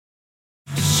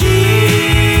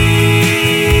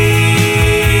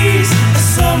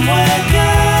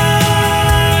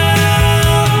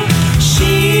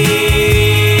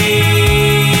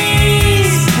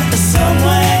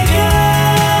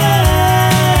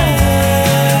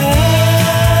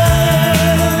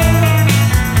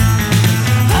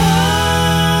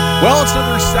Well, it's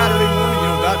another Saturday morning. You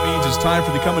know what that means. It's time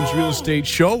for the Cummins Real Estate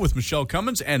Show with Michelle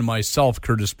Cummins and myself,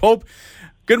 Curtis Pope.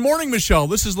 Good morning, Michelle.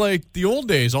 This is like the old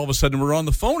days. All of a sudden, we're on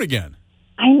the phone again.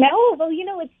 I know. Well,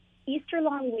 it's Easter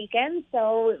long weekend,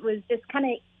 so it was just kind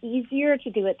of easier to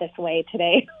do it this way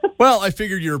today. Well, I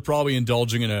figured you were probably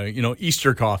indulging in a,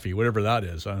 Easter coffee, whatever that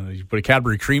is. You put a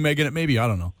Cadbury cream egg in it, maybe? I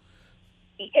don't know.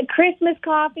 Christmas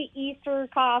coffee, Easter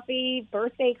coffee,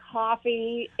 birthday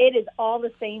coffee. It is all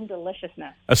the same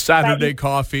deliciousness. A Saturday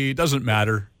coffee. It doesn't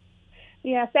matter.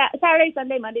 Yeah, Saturday,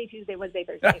 Sunday, Monday, Tuesday, Wednesday,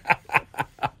 Thursday.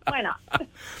 Why not?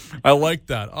 I like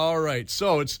that. All right.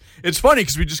 So it's funny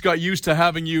because we just got used to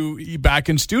having you back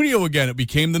in studio again. It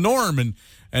became the norm,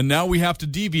 and now we have to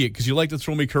deviate because you like to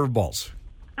throw me curveballs.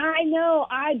 I know.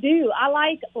 I do. I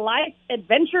like life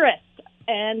adventurous.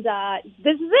 And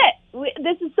this is it.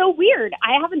 This is so weird.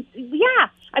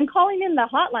 I'm calling in the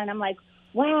hotline. I'm like,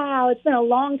 wow, it's been a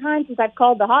long time since I've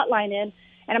called the hotline in,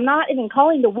 and I'm not even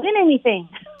calling to win anything.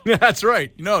 Yeah, that's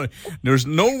right. There's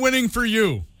no winning for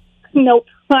you. Nope.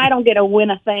 I don't get to win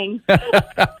a thing.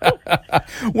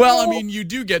 Well, you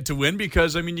do get to win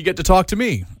because, you get to talk to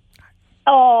me.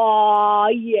 Oh,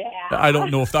 yeah. I don't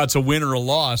know if that's a win or a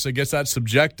loss. I guess that's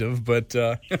subjective, but...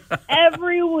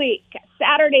 Every week,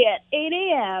 Saturday at 8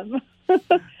 a.m.,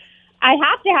 I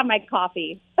have to have my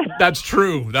coffee. That's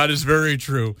true. That is very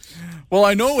true. Well,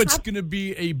 I know it's going to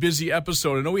be a busy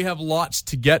episode. I know we have lots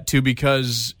to get to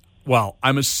because, well,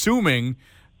 I'm assuming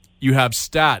you have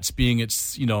stats being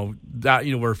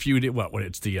we're a few days,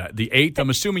 it's the 8th.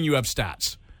 I'm assuming you have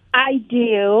stats. I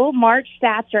do. March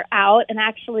stats are out, and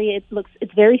actually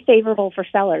it's very favorable for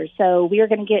sellers. So we are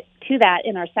going to get to that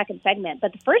in our second segment.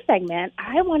 But the first segment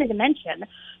I wanted to mention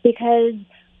because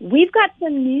we've got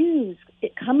some news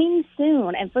coming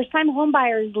soon. And first-time home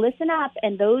buyers, listen up.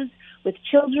 And those with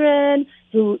children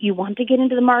who you want to get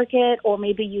into the market, or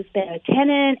maybe you've been a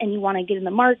tenant and you want to get in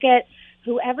the market,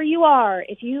 whoever you are,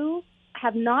 if you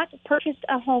have not purchased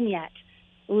a home yet,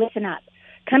 listen up.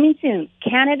 Coming soon,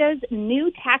 Canada's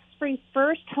new tax-free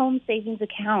first home savings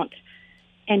account.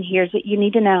 And here's what you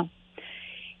need to know.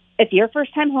 If you're a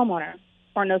first-time homeowner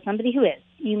or know somebody who is,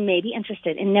 you may be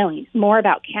interested in knowing more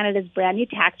about Canada's brand new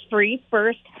tax-free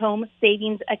first home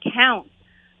savings account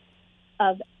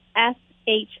of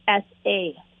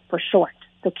FHSA for short.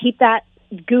 So keep that,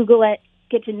 Google it,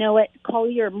 get to know it, call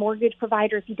your mortgage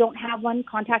provider. If you don't have one,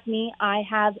 contact me. I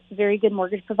have very good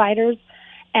mortgage providers.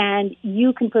 And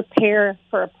you can prepare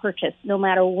for a purchase no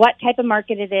matter what type of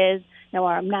market it is, no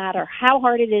matter how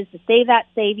hard it is to save that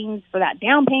savings for that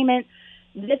down payment.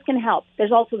 This can help.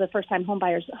 There's also the first-time home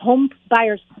buyers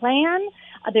plan.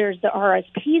 There's the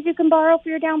RSPs you can borrow for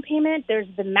your down payment. There's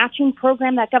the matching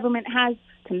program that government has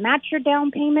to match your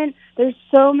down payment. There's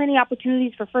so many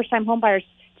opportunities for first-time home buyers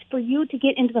for you to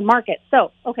get into the market.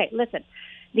 So, okay, listen.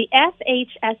 The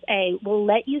FHSA will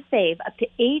let you save up to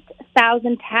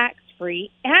 $8,000 tax-free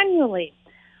annually.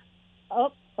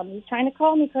 Oh, somebody's trying to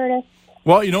call me, Curtis.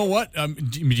 Well, you know what?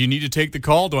 Do you need to take the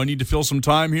call? Do I need to fill some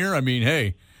time here?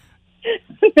 Hey.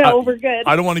 No, we're good.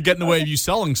 I don't want to get in the way of you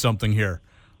selling something here.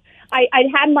 I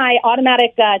had my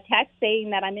automatic text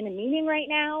saying that I'm in a meeting right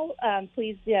now.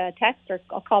 Please text or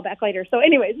I'll call back later. So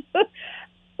anyways,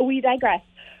 we digress.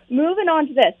 Moving on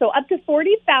to this. So up to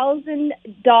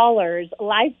 $40,000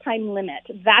 lifetime limit.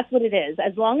 That's what it is.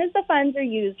 As long as the funds are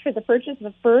used for the purchase of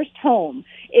a first home,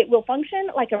 it will function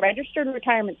like a registered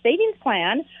retirement savings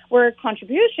plan where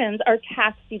contributions are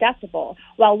tax deductible,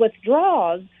 while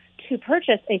withdrawals to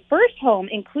purchase a first home,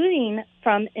 including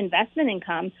from investment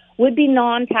income, would be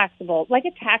non-taxable, like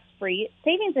a tax-free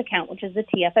savings account, which is the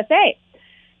TFSA.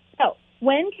 So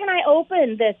when can I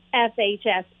open this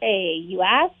FHSA, you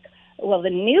ask? Well,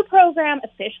 the new program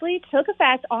officially took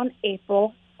effect on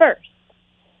April 1st.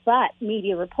 But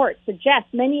media reports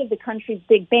suggest many of the country's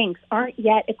big banks aren't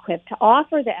yet equipped to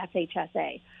offer the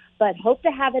FHSA, but hope to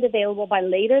have it available by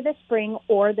later this spring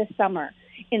or this summer.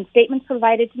 In statements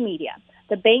provided to media,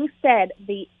 the bank said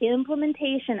the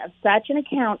implementation of such an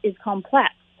account is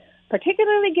complex,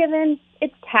 particularly given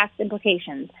its tax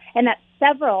implications, and that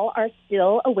several are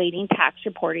still awaiting tax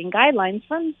reporting guidelines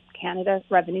from Canada's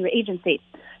Revenue Agency.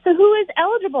 So who is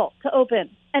eligible to open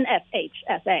an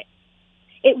FHSA?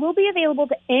 It will be available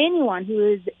to anyone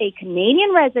who is a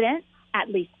Canadian resident, at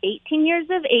least 18 years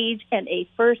of age, and a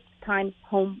first-time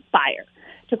home buyer.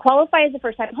 To qualify as a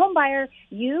first-time home buyer,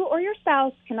 you or your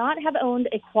spouse cannot have owned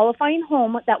a qualifying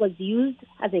home that was used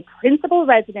as a principal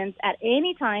residence at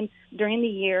any time during the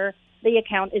year the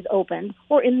account is opened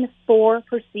or in the 4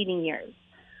 preceding years.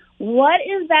 What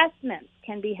investments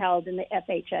can be held in the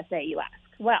FHSA, you ask?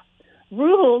 Well,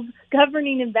 Rules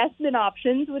governing investment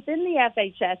options within the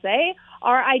FHSA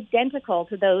are identical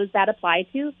to those that apply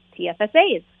to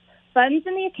TFSAs. Funds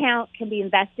in the account can be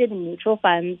invested in mutual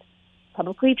funds,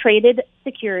 publicly traded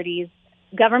securities,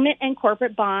 government and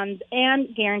corporate bonds,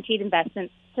 and guaranteed investment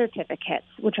certificates,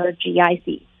 which are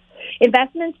GICs.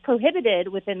 Investments prohibited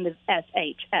within the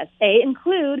FHSA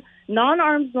include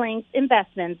non-arm's length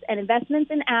investments and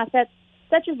investments in assets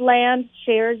such as land,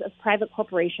 shares of private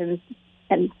corporations,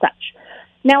 and such.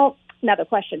 Now, another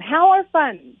question. How are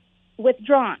funds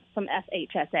withdrawn from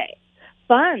FHSA?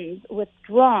 Funds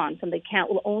withdrawn from the account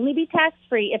will only be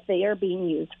tax-free if they are being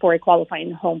used for a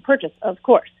qualifying home purchase, of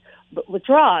course. But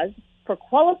withdrawals for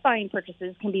qualifying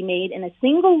purchases can be made in a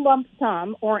single lump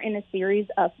sum or in a series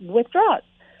of withdrawals.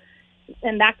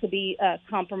 And that could be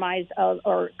comprised of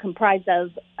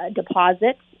a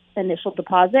deposit, initial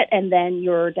deposit, and then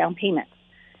your down payment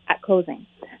at closing.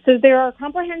 So there are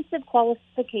comprehensive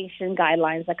qualification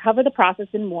guidelines that cover the process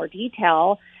in more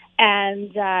detail,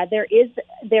 and there is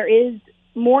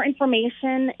more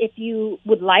information. If you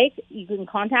would like, you can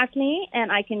contact me,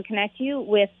 and I can connect you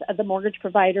with the mortgage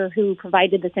provider who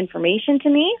provided this information to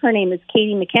me. Her name is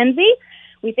Katie McKenzie.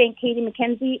 We thank Katie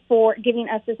McKenzie for giving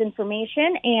us this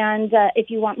information, and if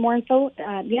you want more info,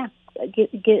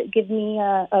 give me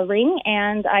a ring,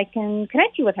 and I can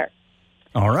connect you with her.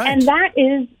 All right. And that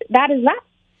is that.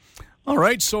 All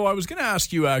right. So I was going to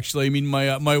ask you, actually, I mean,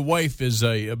 my wife is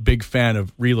a big fan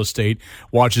of real estate,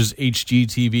 watches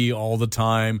HGTV all the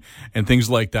time and things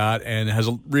like that, and has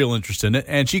a real interest in it.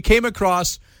 And she came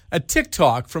across a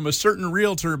TikTok from a certain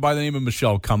realtor by the name of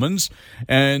Michelle Cummins,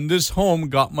 and this home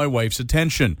got my wife's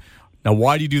attention. Now,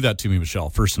 why do you do that to me, Michelle,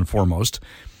 first and foremost?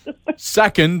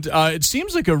 Second, it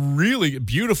seems like a really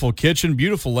beautiful kitchen,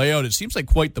 beautiful layout. It seems like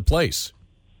quite the place.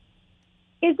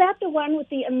 Is that the one with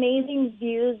the amazing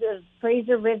views of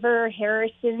Fraser River,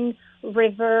 Harrison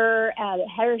River,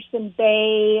 Harrison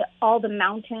Bay, all the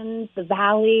mountains, the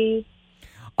valley?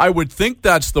 I would think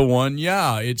that's the one.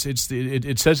 Yeah, it says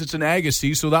it's an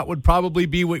Agassiz, so that would probably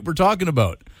be what we're talking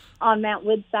about. On Mount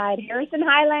Woodside, Harrison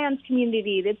Highlands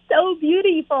community. It's so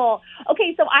beautiful.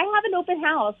 Okay, so I have an open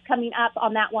house coming up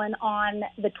on that one on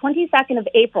the 22nd of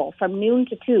April from noon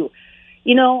to 2.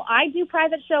 You know, I do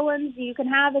private showings. You can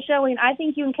have a showing. I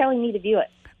think you and Kelly need to view it.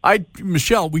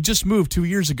 Michelle, we just moved 2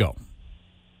 years ago.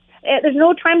 There's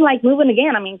no time like moving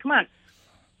again. I mean, come on.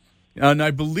 And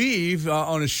I believe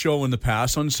on a show in the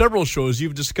past, on several shows,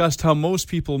 you've discussed how most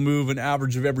people move an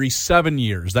average of every 7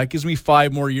 years. That gives me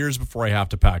 5 more years before I have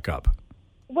to pack up.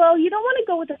 Well, you don't want to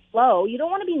go with the flow. You don't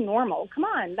want to be normal. Come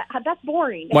on. That's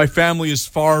boring. My family is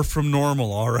far from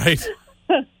normal, all right?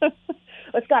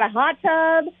 It's got a hot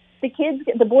tub.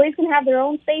 The boys can have their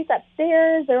own space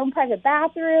upstairs, their own private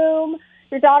bathroom.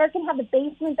 Your daughter can have the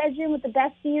basement bedroom with the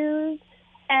best views.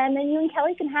 And then you and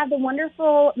Kelly can have the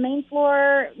wonderful main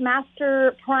floor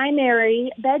master primary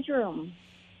bedroom.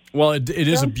 Well, it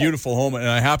is a beautiful home. And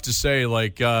I have to say,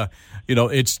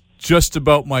 it's just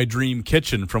about my dream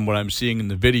kitchen from what I'm seeing in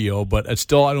the video. But I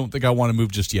don't think I want to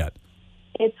move just yet.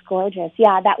 It's gorgeous.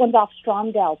 Yeah, that one's off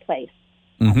Stromdale Place.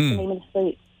 That's the name of the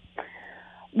street.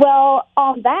 Well,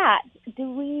 on that,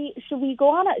 should we go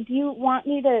on? Do you want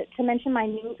me to mention my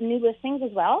new listings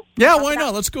as well? Yeah, why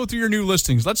not? Let's go through your new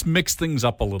listings. Let's mix things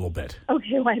up a little bit.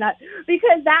 Okay, why not?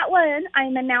 Because that one I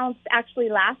announced actually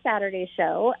last Saturday's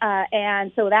show,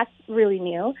 and so that's really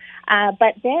new.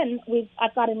 But then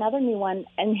I've got another new one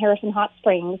in Harrison Hot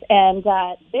Springs, and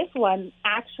this one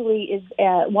actually is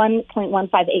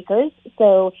 1.15 acres,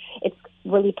 so it's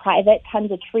really private,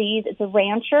 tons of trees. It's a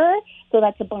rancher, so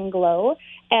that's a bungalow,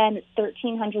 and it's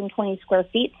 1,320 square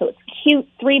feet, so it's cute.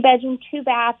 3-bedroom,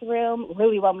 2-bathroom,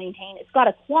 really well maintained. It's got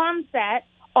a Quonset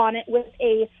on it with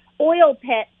a oil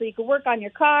pit, so you can work on your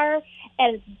car,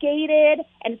 and it's gated,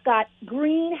 and it's got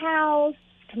greenhouse,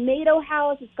 tomato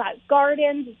house, it's got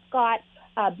gardens, it's got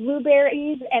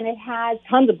blueberries, and it has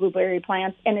tons of blueberry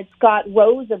plants, and it's got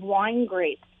rows of wine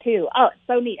grapes too. Oh, it's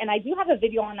so neat. And I do have a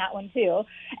video on that one too.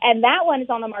 And that one is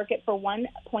on the market for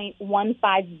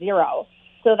 $1.150.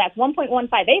 So that's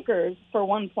 1.15 acres for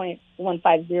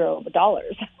 $1.150.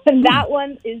 And that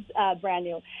one is brand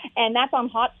new. And that's on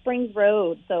Hot Springs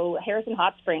Road. So Harrison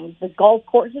Hot Springs. The golf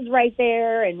course is right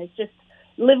there, and it's just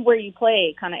live where you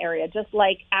play kind of area, just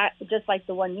like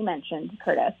the one you mentioned,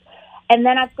 Curtis. And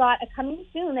then I've got a coming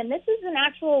soon, and this is an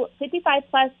actual 55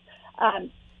 plus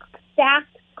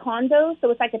stacked condo, so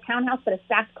it's like a townhouse but a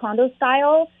stacked condo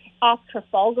style off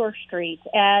Trafalgar Street,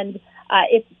 and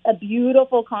it's a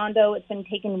beautiful condo. It's been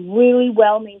taken really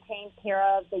well maintained care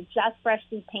of. They just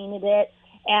freshly painted it,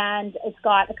 and it's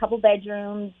got a couple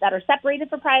bedrooms that are separated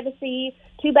for privacy,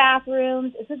 2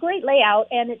 bathrooms. It's a great layout,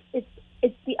 and it's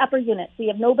it's the upper unit, so you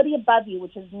have nobody above you,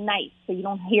 which is nice, so you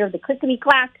don't hear the clickety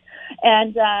clack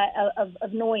and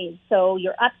of noise. So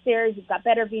you're upstairs, you've got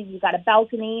better views, you've got a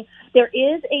balcony. There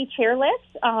is a chairlift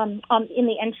in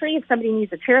the entry if somebody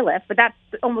needs a chairlift, but that's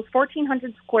almost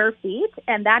 1,400 square feet,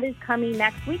 and that is coming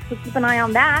next week, so keep an eye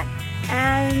on that.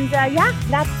 And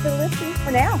that's the listing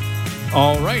for now.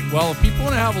 All right. Well, if people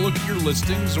want to have a look at your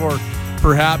listings, or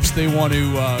perhaps they want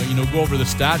to go over the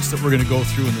stats that we're going to go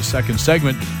through in the second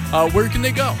segment, where can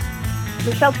they go?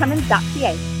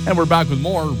 MichelleCummins.ca. And we're back with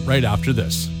more right after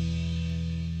this.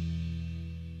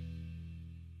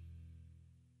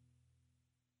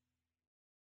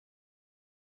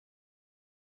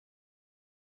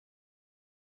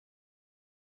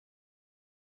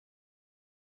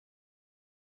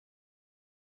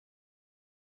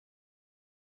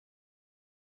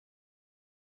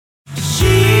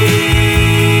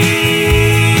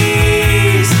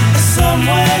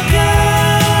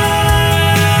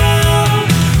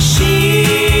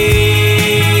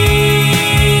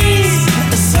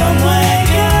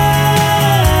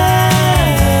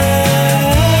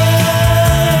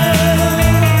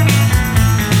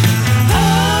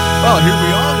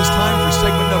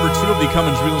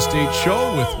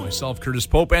 Show with myself, Curtis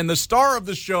Pope, and the star of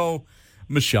the show,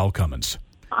 Michelle Cummins.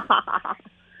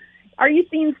 Are you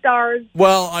seeing stars?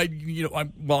 Well,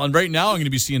 and right now I'm going to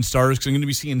be seeing stars because I'm going to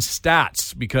be seeing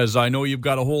stats, because I know you've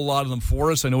got a whole lot of them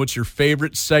for us. I know it's your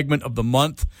favorite segment of the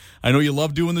month. I know you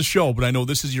love doing the show, but I know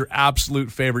this is your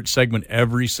absolute favorite segment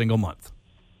every single month.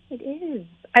 It is.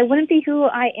 I wouldn't be who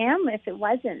I am if it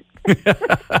wasn't.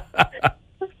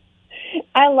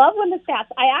 I love when the stats.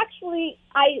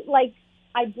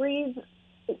 I breathe,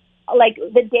 like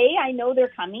the day I know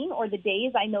they're coming, or the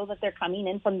days I know that they're coming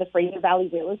in from the Fraser Valley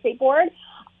Real Estate Board.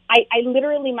 I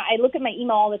look at my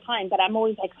email all the time, but I'm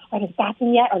always like, are the stats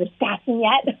in yet? Are the stats in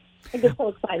yet? I get so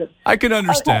excited. I can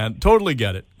understand. Okay. Totally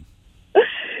get it.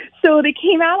 So they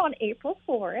came out on April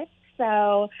 4th.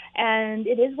 And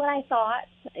it is what I thought.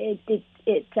 It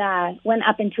went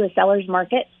up into a seller's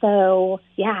market. So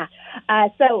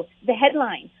the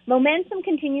headline: momentum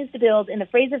continues to build in the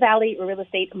Fraser Valley real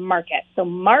estate market. So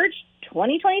March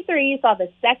 2023 saw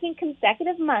the second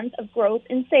consecutive month of growth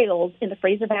in sales in the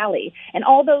Fraser Valley. And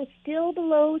although still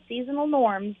below seasonal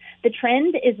norms, the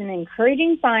trend is an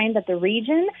encouraging sign that the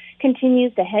region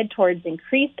continues to head towards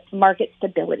increased market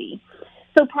stability.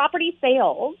 So property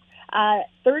sales,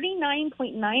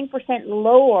 39.9%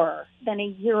 lower than a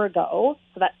year ago.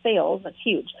 So that's sales, that's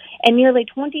huge. And nearly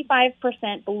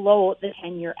 25% below the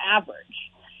 10-year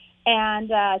average. And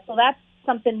so that's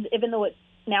something, even though it's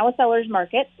now a seller's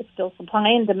market, it's still supply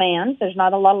and demand. There's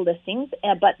not a lot of listings,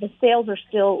 but the sales are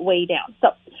still way down. So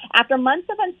after months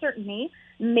of uncertainty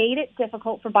made it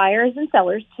difficult for buyers and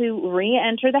sellers to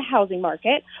re-enter the housing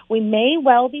market, we may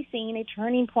well be seeing a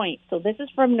turning point. So this is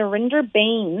from Narinder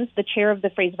Baines, the chair of the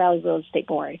Fraser Valley Real Estate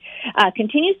Board,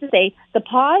 continues to say, the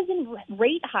pause in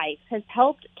rate hikes has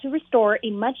helped to restore a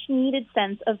much-needed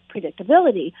sense of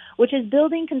predictability, which is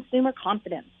building consumer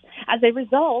confidence. As a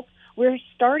result, we're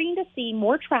starting to see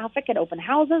more traffic at open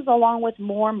houses along with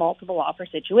more multiple offer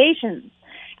situations.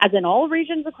 As in all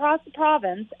regions across the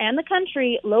province and the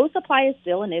country, low supply is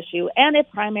still an issue and a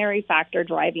primary factor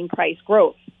driving price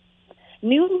growth.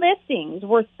 New listings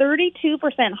were 32%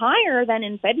 higher than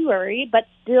in February, but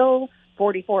still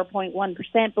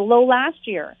 44.1% below last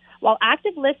year, while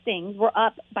active listings were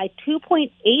up by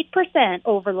 2.8%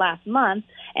 over last month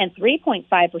and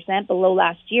 3.5% below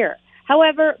last year.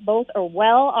 However, both are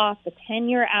well off the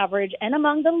 10-year average and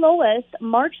among the lowest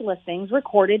March listings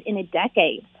recorded in a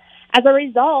decade. As a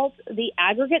result, the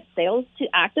aggregate sales to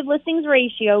active listings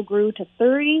ratio grew to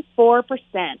 34%,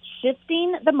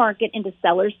 shifting the market into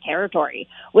seller's territory,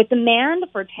 with demand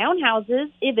for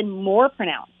townhouses even more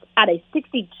pronounced at a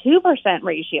 62%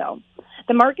 ratio.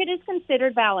 The market is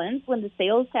considered balanced when the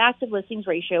sales to active listings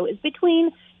ratio is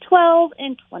between 12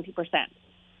 and 20%.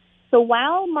 So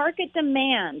while market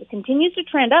demand continues to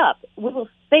trend up, we will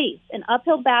face an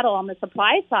uphill battle on the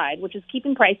supply side, which is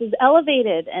keeping prices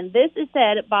elevated. And this is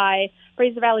said by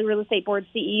Fraser Valley Real Estate Board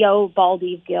CEO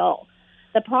Baldev Gill.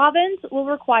 The province will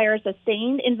require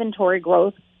sustained inventory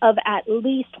growth of at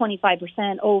least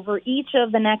 25% over each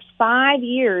of the next 5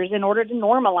 years in order to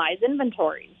normalize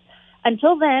inventories.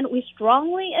 Until then, we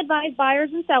strongly advise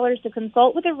buyers and sellers to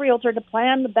consult with a realtor to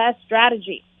plan the best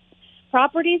strategy.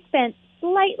 Properties spent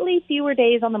slightly fewer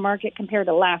days on the market compared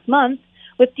to last month,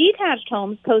 with detached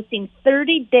homes posting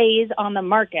 30 days on the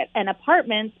market and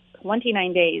apartments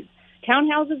 29 days.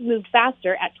 Townhouses moved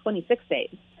faster at 26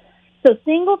 days. So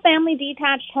single-family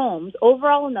detached homes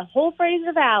overall in the whole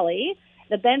Fraser Valley,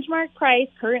 The benchmark price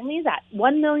currently is at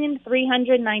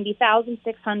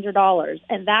 $1,390,600,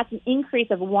 and that's an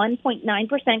increase of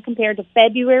 1.9% compared to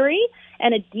February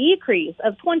and a decrease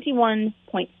of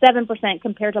 21.7%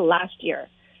 compared to last year.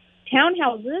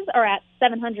 Townhouses are at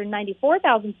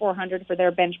 $794,400 for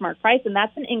their benchmark price, and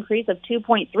that's an increase of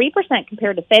 2.3%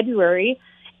 compared to February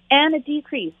and a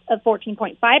decrease of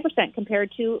 14.5%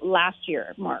 compared to last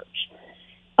year, March.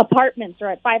 Apartments are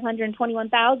at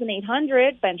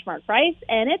 $521,800 benchmark price,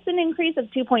 and it's an increase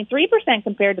of 2.3%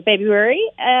 compared to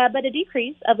February, but a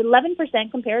decrease of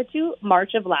 11% compared to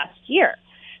March of last year.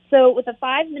 So with the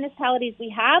 5 municipalities we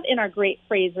have in our Great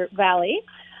Fraser Valley,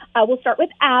 we'll start with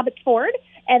Abbotsford,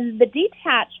 and the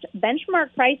detached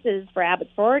benchmark prices for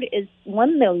Abbotsford is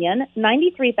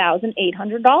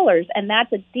 $1,093,800, and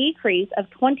that's a decrease of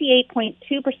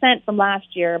 28.2% from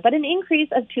last year, but an increase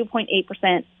of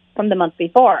 2.8% from the month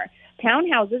before.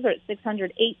 Townhouses are at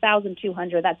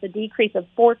 $608,200. That's a decrease of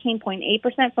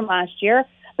 14.8% from last year,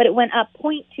 but it went up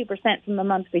 0.2% from the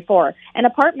month before. And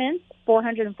apartments,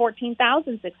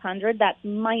 $414,600. That's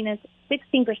minus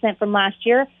 16% from last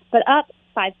year, but up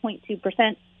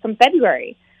 5.2% from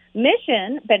February.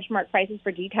 Mission benchmark prices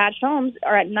for detached homes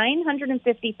are at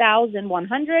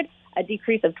 $950,100, a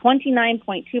decrease of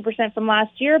 29.2% from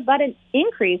last year, but an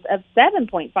increase of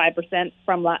 7.5%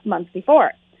 from months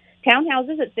before.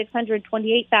 Townhouses at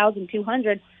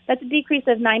 $628,200. That's a decrease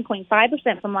of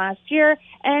 9.5% from last year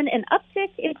and an uptick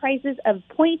in prices of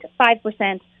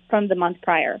 0.5% from the month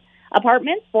prior.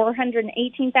 Apartments,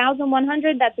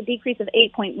 $418,100. That's a decrease of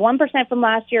 8.1% from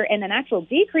last year and an actual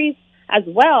decrease as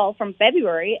well from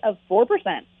February of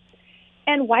 4%.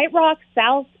 And White Rock,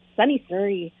 South, Sunny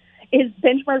Surrey is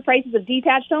benchmark prices of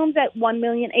detached homes at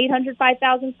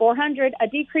 $1,805,400, a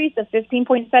decrease of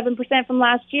 15.7% from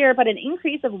last year, but an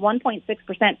increase of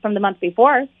 1.6% from the month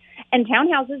before. And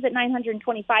townhouses at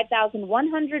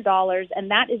 $925,100,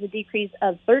 and that is a decrease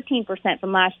of 13%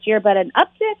 from last year, but an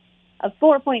uptick of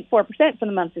 4.4% from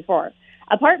the month before.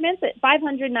 Apartments at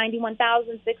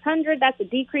 $591,600, that's a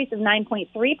decrease of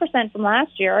 9.3% from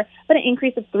last year, but an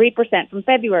increase of 3% from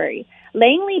February.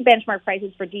 Langley benchmark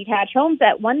prices for detached homes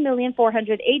at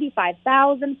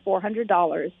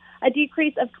 $1,485,400, a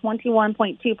decrease of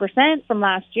 21.2% from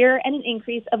last year and an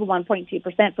increase of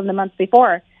 1.2% from the month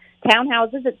before.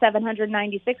 Townhouses at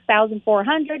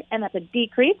 $796,400, and that's a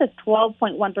decrease of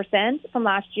 12.1% from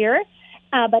last year,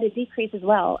 but a decrease as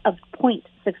well of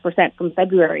 0.6% from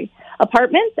February.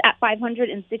 Apartments at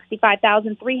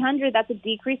 $565,300, that's a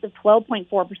decrease of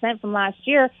 12.4% from last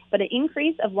year, but an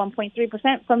increase of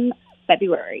 1.3% from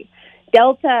February.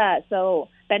 Delta, so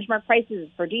benchmark prices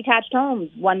for detached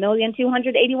homes,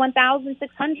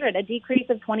 $1,281,600, a decrease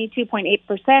of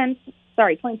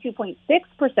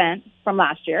 22.6% from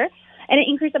last year, and an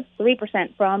increase of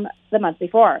 3% from the month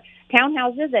before.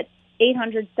 Townhouses at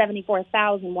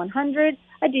 $874,100,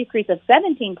 a decrease of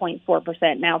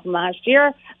 17.4% now from last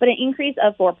year, but an increase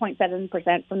of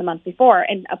 4.7% from the month before.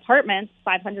 And apartments,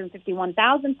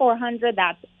 $551,400,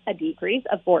 that's a decrease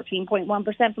of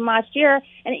 14.1% from last year,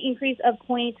 and an increase of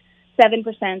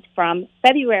 0.7% from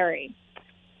February.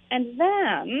 And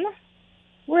then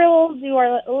we'll do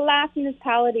our last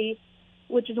municipality,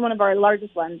 which is one of our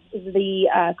largest ones, is the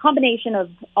combination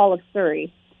of all of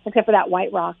Surrey, except for that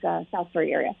White Rock, South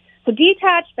Surrey area. So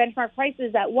detached benchmark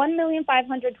prices at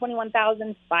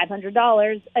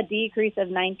 $1,521,500, a decrease of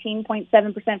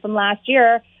 19.7% from last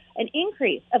year, an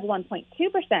increase of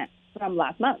 1.2% from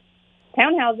last month.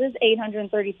 Townhouses,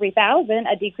 $833,000,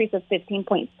 a decrease of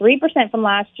 15.3% from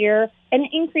last year, and an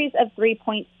increase of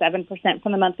 3.7%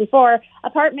 from the month before.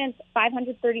 Apartments,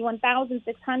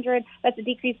 $531,600, that's a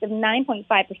decrease of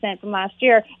 9.5% from last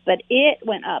year, but it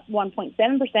went up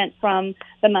 1.7% from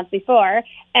the month before.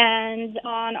 And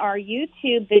on our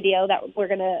YouTube video that we're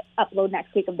going to upload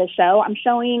next week of the show, I'm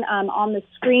showing on the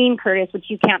screen, Curtis, which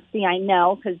you can't see, I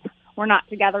know, because we're not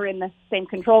together in the same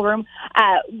control room.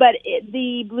 But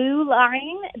the blue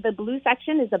line, the blue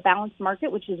section is a balanced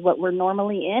market, which is what we're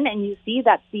normally in. And you see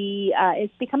that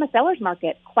it's become a seller's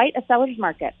market, quite a seller's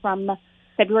market from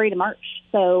February to March.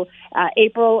 So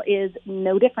April is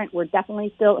no different. We're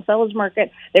definitely still a seller's market.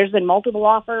 There's been multiple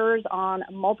offers on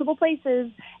multiple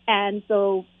places. And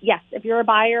so, yes, if you're a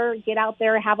buyer, get out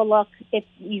there, have a look. If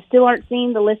you still aren't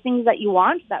seeing the listings that you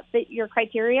want that fit your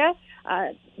criteria,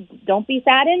 don't be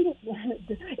saddened.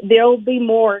 There'll be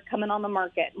more coming on the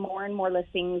market. More and more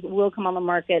listings will come on the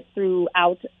market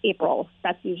throughout April.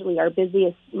 That's usually our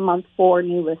busiest month for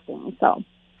new listings. So,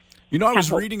 I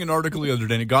was reading an article the other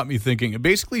day, and it got me thinking. It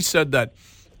basically said that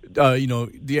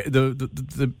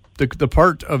the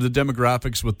part of the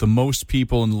demographics with the most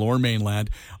people in the Lower Mainland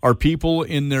are people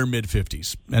in their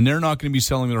mid-50s, and they're not going to be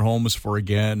selling their homes for,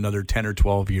 again, another 10 or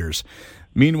 12 years.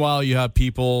 Meanwhile, you have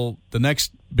people, the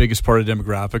next biggest part of the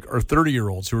demographic are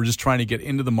 30-year-olds who are just trying to get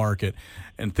into the market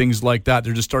and things like that.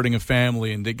 They're just starting a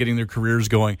family and getting their careers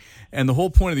going. And the whole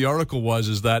point of the article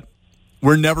is that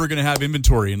we're never going to have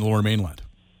inventory in the Lower Mainland.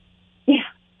 Yeah,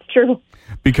 it's true.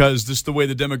 Because this is the way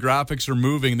the demographics are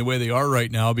moving the way they are right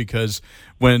now, because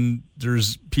when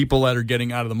there's people that are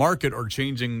getting out of the market or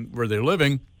changing where they're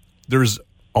living, there's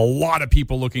a lot of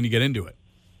people looking to get into it.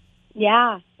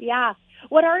 Yeah.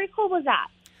 What article was that?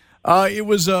 It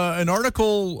was an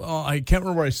article, I can't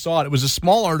remember where I saw it. It was a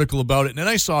small article about it, and then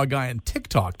I saw a guy on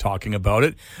TikTok talking about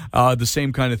it, the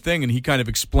same kind of thing, and he kind of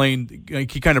explained,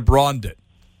 he kind of broadened it.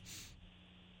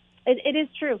 It is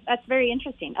true. That's very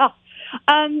interesting.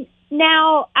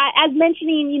 Now, as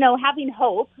mentioning, having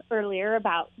hope earlier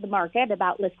about the market,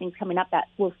 about listings coming up that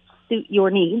will suit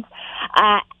your needs,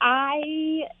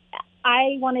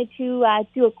 I wanted to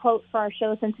do a quote for our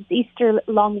show since it's Easter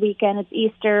long weekend. It's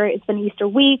Easter. It's been Easter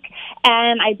week.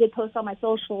 And I did post on my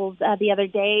socials the other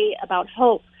day about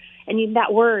hope and using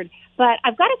that word. But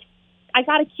I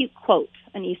got a cute quote,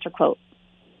 an Easter quote.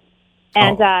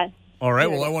 And all right.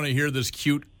 Well, I want to hear this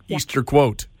cute Easter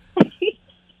quote.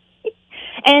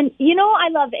 And, I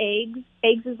love eggs.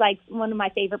 Eggs is like one of my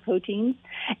favorite proteins.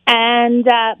 And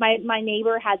my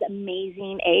neighbor has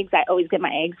amazing eggs. I always get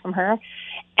my eggs from her.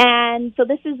 And so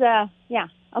this is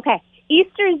okay.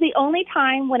 Easter is the only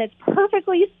time when it's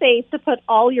perfectly safe to put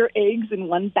all your eggs in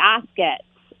one basket.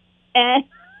 And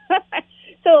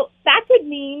so that could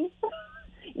mean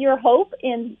your hope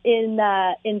in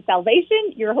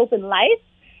salvation, your hope in life,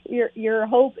 your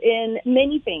hope in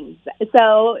many things.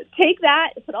 So take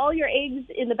that, put all your eggs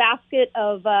in the basket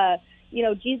of,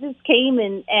 Jesus came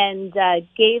and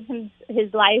gave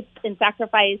his life and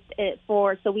sacrificed it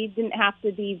so we didn't have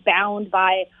to be bound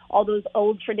by all those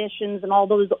old traditions and all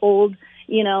those old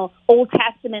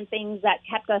Testament things that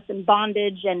kept us in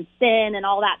bondage and sin and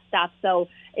all that stuff. So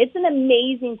it's an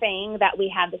amazing thing that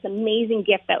we have, this amazing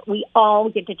gift that we all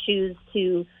get to choose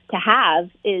to have,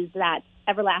 is that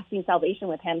everlasting salvation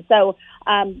with him. So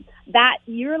that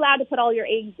you're allowed to put all your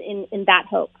eggs in that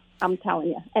hope, I'm telling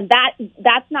you. And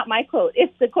that's not my quote.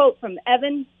 It's the quote from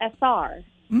Evan SR.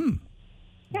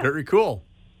 Yeah. Very cool.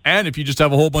 And if you just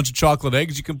have a whole bunch of chocolate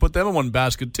eggs, you can put them in one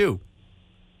basket too.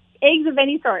 Eggs of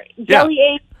any sort. Jelly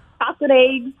eggs, chocolate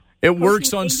eggs. It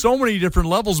works on so many different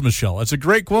levels, Michelle. That's a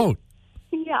great quote.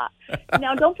 Yeah.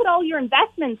 Now, don't put all your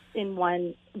investments in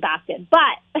one basket,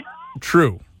 but...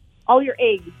 True. All your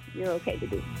eggs, you're okay to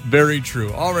do. Very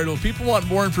true. All right. Well, if people want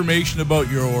more information about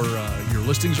your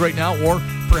listings right now, or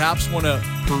perhaps want to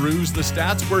peruse the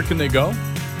stats, where can they go?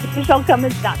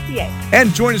 MichelleCummins.ca.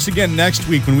 And join us again next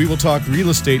week when we will talk real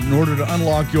estate in order to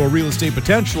unlock your real estate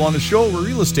potential on a show where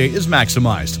real estate is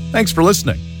maximized. Thanks for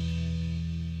listening.